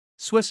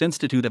Swiss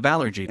Institute of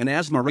Allergy and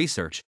Asthma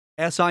Research,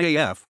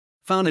 SIAF,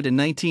 founded in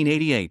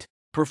 1988,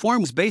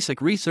 performs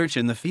basic research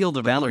in the field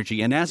of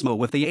allergy and asthma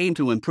with the aim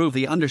to improve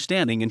the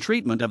understanding and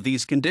treatment of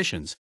these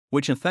conditions,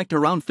 which affect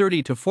around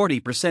 30 to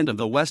 40% of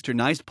the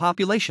westernized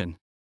population.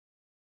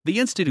 The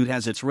institute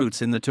has its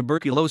roots in the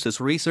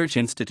Tuberculosis Research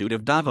Institute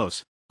of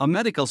Davos, a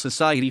medical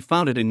society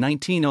founded in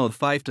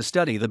 1905 to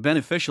study the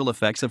beneficial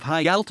effects of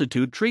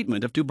high-altitude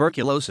treatment of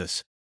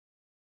tuberculosis.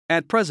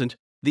 At present,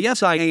 the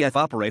SIAF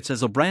operates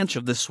as a branch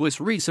of the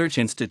Swiss Research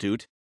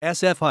Institute,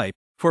 SFI,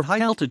 for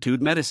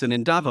high-altitude medicine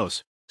in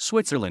Davos,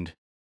 Switzerland.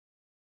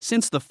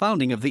 Since the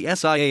founding of the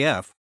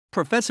SIAF,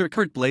 Professor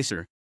Kurt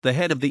Blaser, the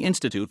head of the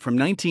institute from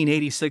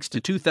 1986 to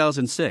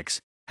 2006,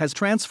 has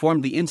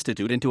transformed the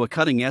institute into a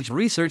cutting-edge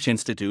research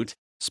institute,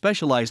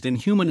 specialized in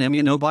human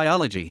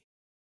immunobiology.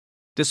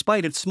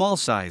 Despite its small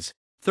size,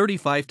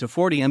 35 to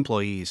 40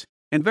 employees,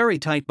 and very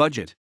tight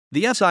budget,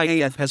 the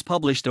SIAF has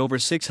published over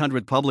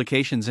 600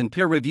 publications in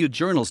peer-reviewed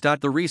journals.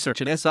 The research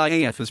at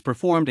SIAF is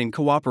performed in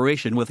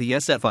cooperation with the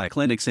SFI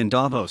clinics in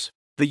Davos,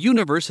 the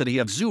University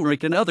of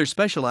Zürich, and other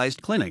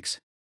specialized clinics.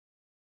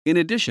 In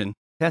addition,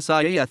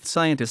 SIAF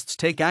scientists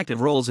take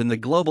active roles in the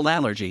Global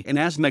Allergy and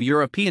Asthma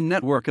European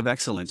Network of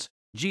Excellence,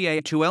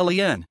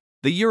 GAACI,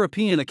 the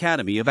European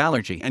Academy of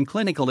Allergy and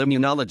Clinical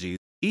Immunology,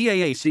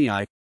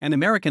 EAACI, and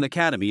American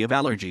Academy of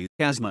Allergy,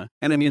 Asthma,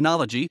 and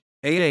Immunology,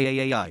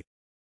 AAAAI.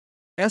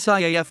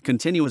 SIAF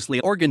continuously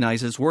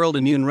organizes World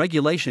Immune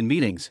Regulation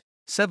meetings,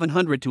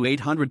 700 to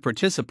 800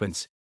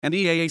 participants, and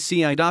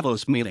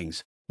EAACI-Davos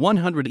meetings,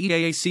 100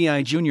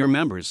 EAACI Junior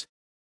Members.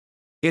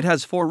 It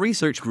has 4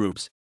 research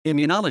groups: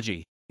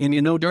 Immunology,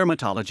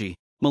 Immunodermatology,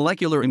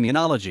 Molecular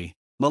Immunology,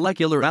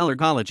 Molecular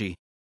Allergology.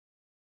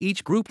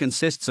 Each group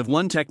consists of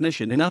 1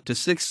 technician and up to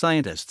 6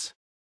 scientists.